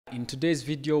In today's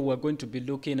video, we're going to be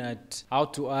looking at how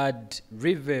to add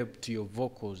reverb to your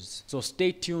vocals. So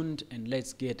stay tuned and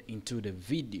let's get into the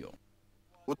video.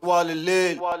 وطوال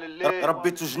الليل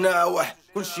ربيتو جناوح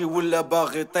كل شي ولا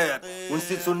باغي يطير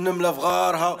ونسيتو النملة في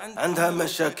غارها عندها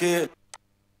مشاكل.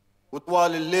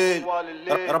 وطوال الليل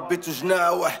ربيتو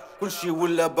جناوح كل شي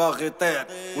ولا باغي يطير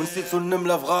ونسيتو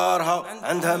النملة في غارها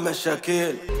عندها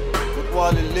مشاكل.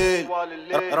 وطوال الليل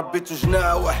ربيتو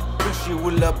جناوح كل شي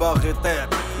ولا باغي يطير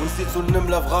ونسيتو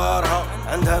النملة في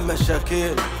غارها عندها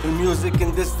مشاكل. الميوزك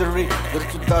اندستري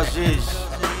درتو ضجيج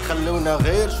خلونا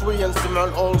غير شويه نسمعوا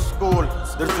الاولد سكول.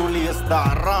 درتوا لي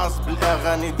صداع الراس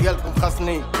بالاغاني ديالكم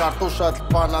خاصني كارطوشات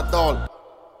البانادول.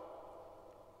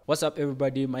 What's up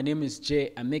everybody, my name is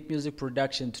Jay. I make music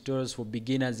production tutorials for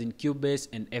beginners in Cubase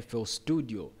and FL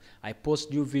Studio. I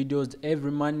post new videos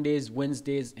every Mondays,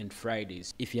 Wednesdays and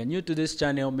Fridays. If you're new to this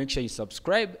channel, make sure you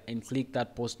subscribe and click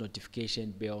that post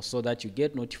notification bell so that you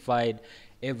get notified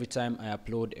every time I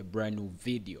upload a brand new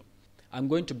video. I'm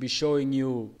going to be showing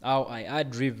you how I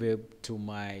add reverb to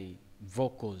my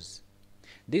vocals.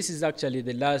 This is actually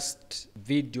the last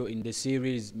video in the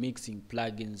series mixing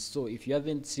plugins. So if you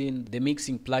haven't seen the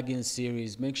mixing plugins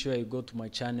series, make sure you go to my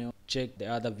channel, check the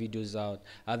other videos out.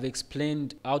 I've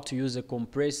explained how to use a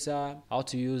compressor, how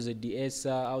to use a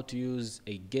De-Esser, how to use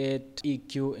a gate,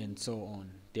 EQ and so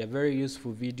on. They are very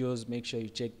useful videos. Make sure you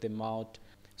check them out.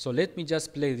 So let me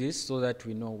just play this so that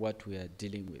we know what we are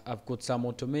dealing with. I've got some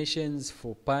automations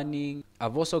for panning.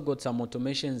 I've also got some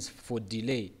automations for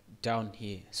delay down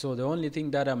here. So the only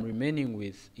thing that I'm remaining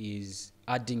with is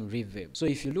adding reverb. So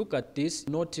if you look at this,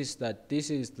 notice that this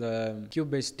is the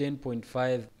Cubase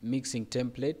 10.5 mixing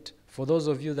template. For those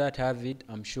of you that have it,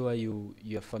 I'm sure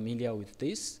you're familiar with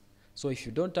this. So if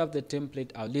you don't have the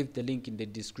template, I'll leave the link in the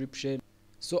description.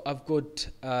 So I've got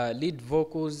lead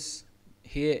vocals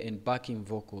here and backing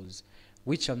vocals,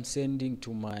 which I'm sending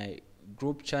to my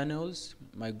group channels,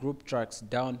 my group tracks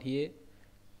down here,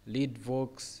 lead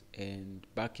vox and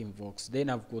backing vox. Then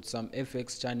I've got some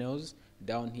FX channels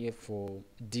down here for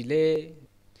delay.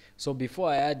 So before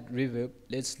I add reverb,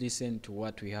 let's listen to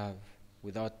what we have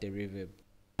without the reverb.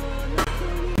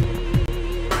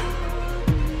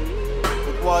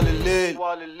 طوال الليل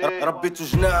ربيتو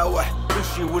جناوح كل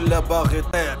شي ولا باغي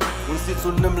يطير ونسيتو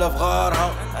النملة في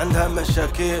غارها عندها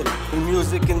مشاكل.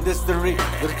 الميوزك اندستري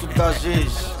درتو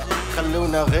ضجيج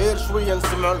خلونا غير شويه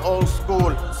نسمعوا الاولد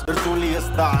سكول. درتوا لي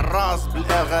صداع الراس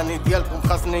بالاغاني ديالكم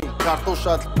خاصني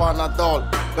كارطوشات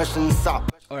البانادول باش نسع.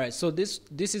 Alright, so this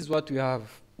is what we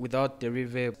have without the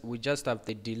reverb. We just have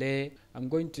the delay. I'm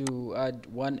going to add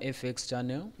one FX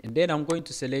channel and then I'm going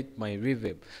to select my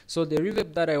reverb. So the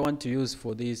reverb that I want to use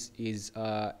for this is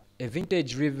a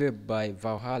vintage reverb by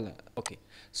Valhalla. Okay,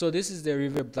 so this is the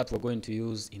reverb that we're going to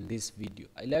use in this video.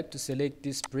 I like to select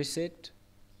this preset.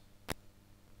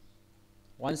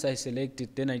 Once I select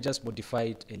it, then I just modify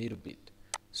it a little bit.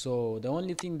 So the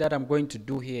only thing that I'm going to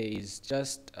do here is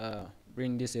just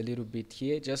bring this a little bit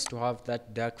here just to have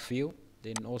that dark feel.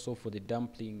 Then also for the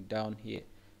dumpling down here,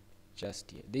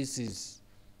 just here. This is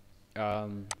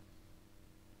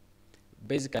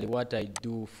basically what I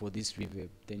do for this reverb.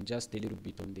 Then just a little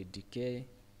bit on the decay.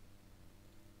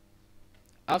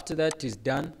 After that is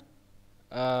done,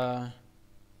 I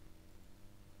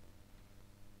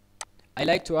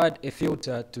like to add a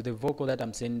filter to the vocal that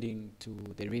I'm sending to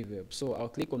the reverb. So I'll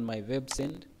click on my verb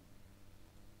send,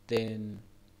 then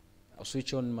I'll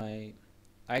switch on my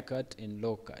high cut and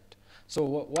low cut. So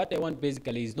what I want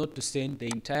basically is not to send the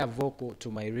entire vocal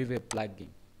to my reverb plugin.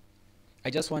 I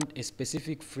just want a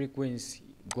specific frequency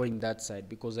going that side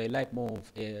because I like more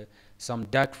of some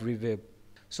dark reverb.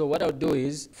 So what I'll do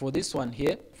is for this one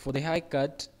here, for the high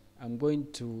cut, I'm going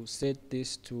to set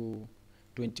this to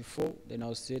 24, then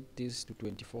I'll set this to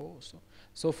 24 also.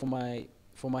 So for my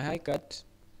high cut,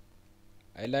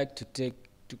 I like to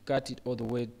cut it all the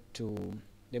way to,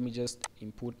 let me just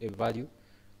input a value,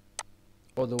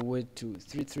 all the way to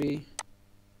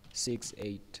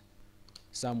 3368,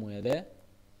 somewhere there.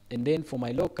 And then for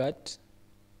my low cut,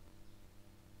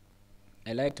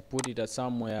 I like to put it at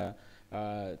somewhere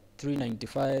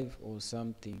 395 or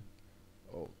something,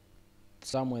 or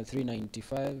somewhere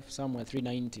 395, somewhere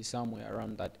 390, somewhere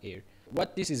around that area.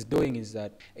 What this is doing is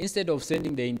that instead of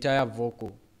sending the entire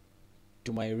vocal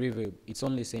to my reverb, it's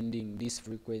only sending this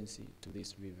frequency to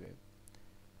this reverb.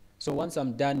 So once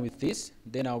I'm done with this,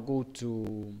 then I'll go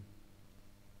to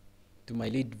my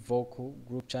lead vocal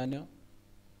group channel,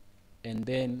 and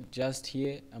then just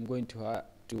here I'm going to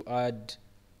add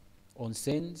on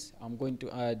sends, I'm going to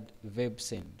add verb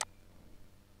send.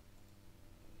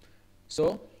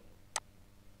 So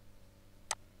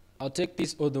I'll take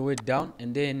this all the way down,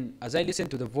 and then as I listen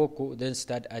to the vocal, then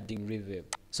start adding reverb.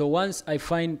 So once I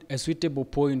find a suitable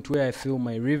point where I feel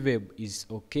my reverb is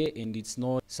okay and it's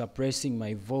not suppressing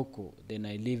my vocal, then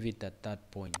I leave it at that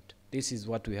point. This is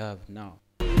what we have now.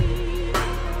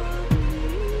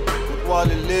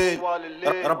 طوال الليل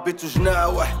ربيتو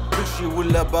جناوح كل شي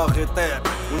ولا باغي يطير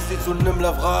ونسيتو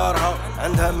النملة في غارها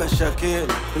عندها مشاكل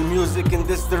في الميوزك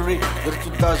اندستري درتو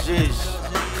الضجيج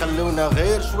خلونا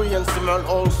غير شوية نسمعو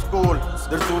الاول سكول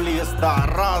درتو لي صداع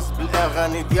الراس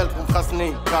بالاغاني ديالكم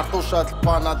خاصني كارطوشات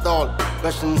البانادول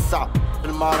باش نسع في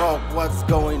الماروك what's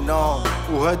going on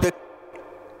وهذاك.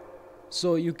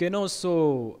 So you can also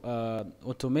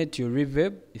automate your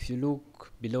reverb. If you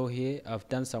look below here, I've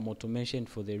done some automation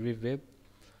for the reverb.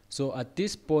 So at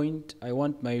this point, I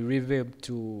want my reverb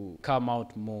to come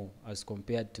out more as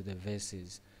compared to the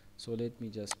verses. So let me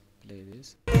just play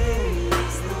this.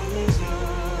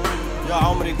 يا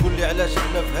عمري قول لي علاش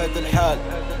احنا في هذا الحال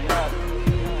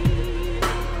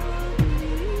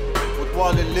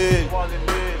وطوال الليل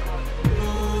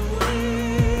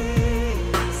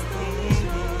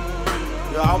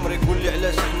يا عمري قول لي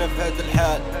علاش احنا في هذا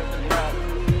الحال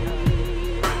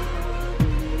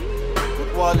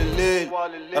وطوال الليل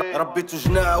ربيتو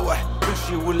جناوح كل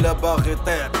شي ولا باغي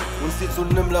يطير ونسيتو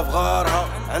النملة في غارها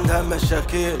عندها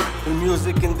مشاكل في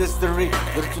الميوزك اندستري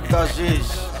درتو الضجيج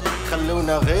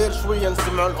خلونا غير شوية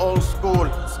نسمعو الاول سكول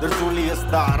درتو لي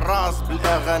صداع الراس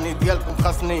بالاغاني ديالكم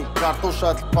خاصني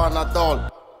كارطوشات البانادول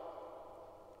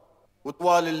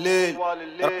وطوال الليل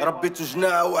ربيتو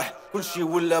جناوح كل شي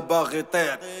ولا باغي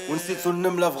يطير ونسيتو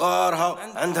النملة في غارها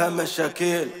عندها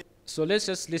مشاكل. So let's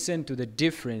just listen to the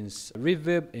difference,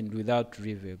 reverb and without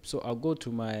reverb. So I'll go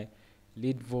to my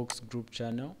lead vox group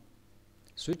channel,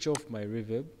 switch off my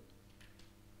reverb.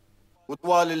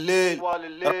 وطوال الليل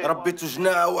ربيتو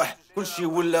جناوح كل شي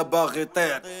ولا باغي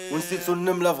يطير ونسيتو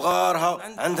النملة في غارها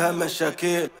عندها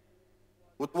مشاكل.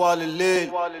 وطوال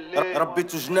الليل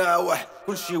ربيتو جناوح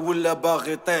كل شي ولا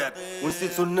باغي يطير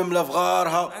ونسيتو النملة في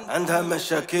غارها عندها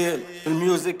مشاكل في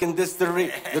الميوزك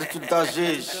اندستري درتو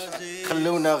الضجيج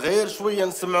خلونا غير شوية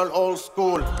نسمعو الاول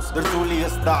سكول درتو لي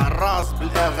صداع الراس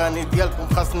بالاغاني ديالكم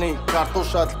خاصني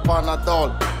كارطوشات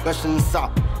البانادول باش نسع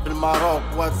في الماروك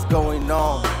what's going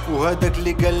on وهداك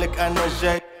اللي قالك انا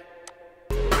جاي.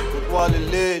 وطوال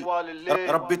الليل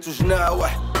ربيتو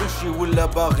جناوح كل شي ولا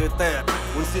باغي يطير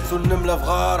ونسيتو النملة في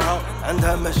غارها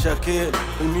عندها مشاكل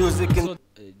الميوزك.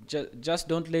 Just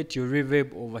don't let your reverb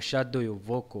overshadow your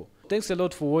vocal. Thanks a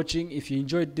lot for watching. If you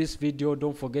enjoyed this video,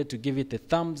 don't forget to give it a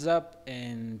thumbs up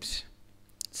and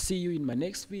see you in my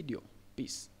next video.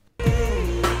 Peace.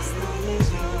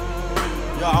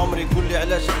 يا عمري قول لي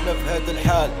علاش احنا في هذا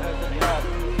الحال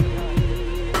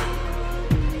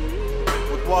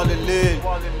وطوال الليل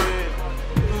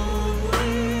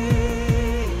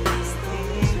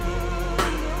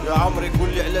يا عمري قول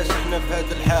لي علاش احنا في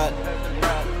هذا الحال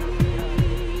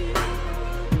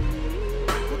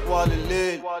وطوال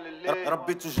الليل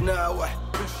ربيتو جناوح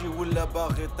كل شي ولا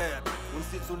باغي يطير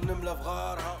ونسيتو النملة في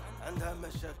غارها عندها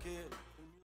مشاكل.